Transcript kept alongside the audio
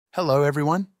Hello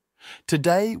everyone.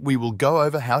 Today we will go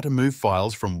over how to move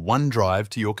files from OneDrive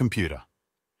to your computer.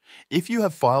 If you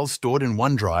have files stored in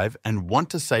OneDrive and want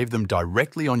to save them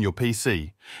directly on your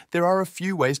PC, there are a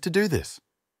few ways to do this.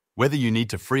 Whether you need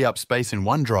to free up space in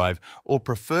OneDrive or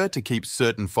prefer to keep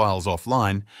certain files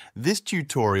offline, this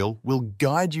tutorial will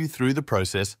guide you through the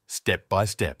process step by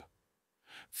step.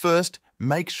 First,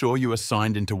 make sure you are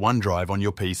signed into OneDrive on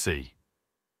your PC.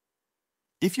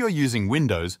 If you're using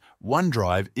Windows,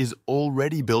 OneDrive is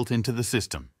already built into the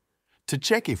system. To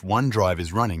check if OneDrive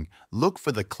is running, look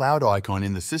for the cloud icon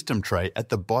in the system tray at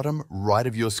the bottom right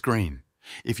of your screen.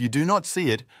 If you do not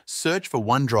see it, search for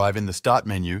OneDrive in the Start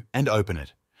menu and open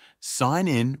it. Sign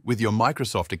in with your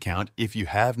Microsoft account if you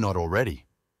have not already.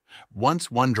 Once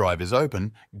OneDrive is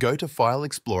open, go to File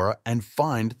Explorer and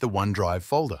find the OneDrive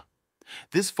folder.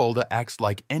 This folder acts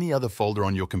like any other folder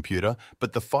on your computer,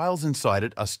 but the files inside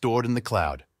it are stored in the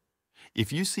cloud.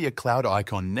 If you see a cloud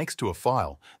icon next to a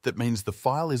file, that means the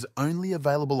file is only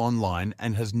available online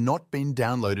and has not been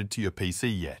downloaded to your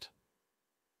PC yet.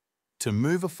 To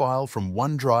move a file from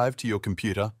OneDrive to your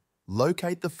computer,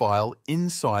 locate the file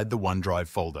inside the OneDrive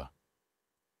folder.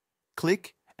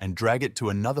 Click and drag it to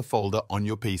another folder on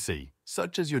your PC,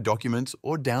 such as your Documents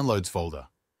or Downloads folder.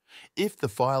 If the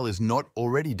file is not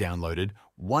already downloaded,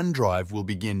 OneDrive will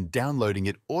begin downloading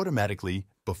it automatically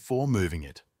before moving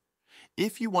it.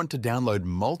 If you want to download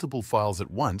multiple files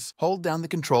at once, hold down the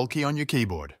Control key on your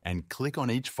keyboard and click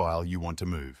on each file you want to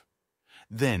move.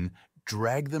 Then,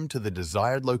 drag them to the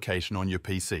desired location on your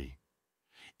PC.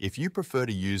 If you prefer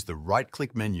to use the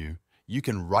right-click menu, you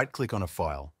can right-click on a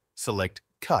file, select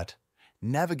Cut,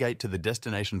 navigate to the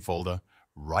destination folder,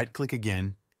 right-click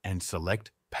again, and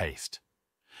select Paste.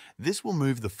 This will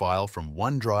move the file from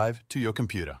OneDrive to your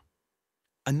computer.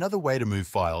 Another way to move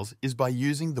files is by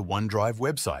using the OneDrive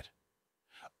website.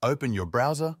 Open your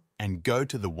browser and go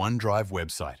to the OneDrive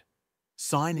website.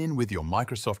 Sign in with your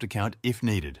Microsoft account if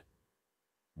needed.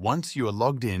 Once you are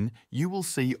logged in, you will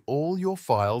see all your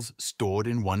files stored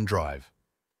in OneDrive.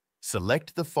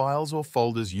 Select the files or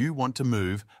folders you want to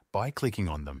move by clicking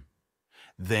on them.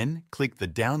 Then click the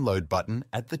Download button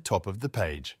at the top of the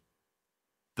page.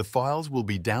 The files will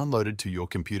be downloaded to your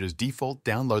computer's default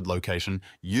download location,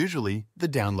 usually the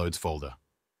Downloads folder.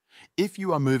 If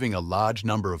you are moving a large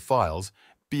number of files,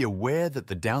 be aware that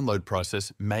the download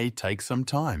process may take some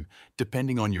time,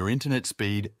 depending on your internet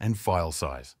speed and file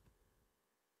size.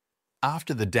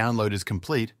 After the download is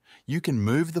complete, you can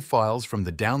move the files from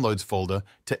the Downloads folder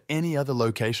to any other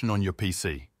location on your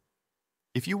PC.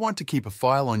 If you want to keep a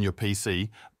file on your PC,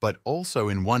 but also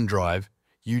in OneDrive,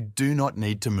 you do not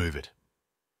need to move it.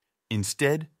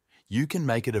 Instead, you can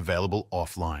make it available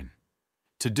offline.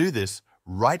 To do this,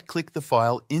 right-click the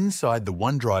file inside the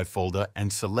OneDrive folder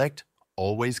and select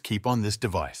Always Keep on this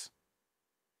device.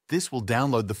 This will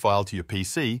download the file to your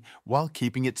PC while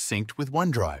keeping it synced with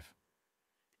OneDrive.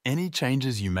 Any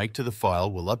changes you make to the file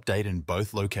will update in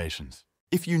both locations.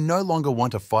 If you no longer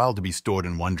want a file to be stored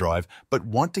in OneDrive but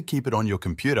want to keep it on your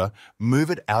computer, move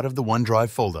it out of the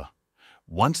OneDrive folder.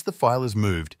 Once the file is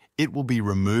moved, it will be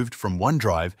removed from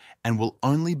OneDrive and will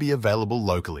only be available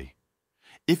locally.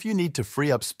 If you need to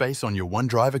free up space on your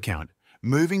OneDrive account,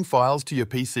 moving files to your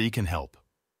PC can help.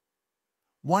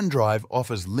 OneDrive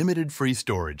offers limited free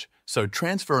storage, so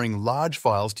transferring large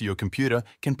files to your computer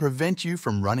can prevent you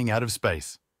from running out of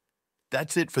space.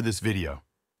 That's it for this video.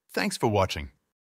 Thanks for watching.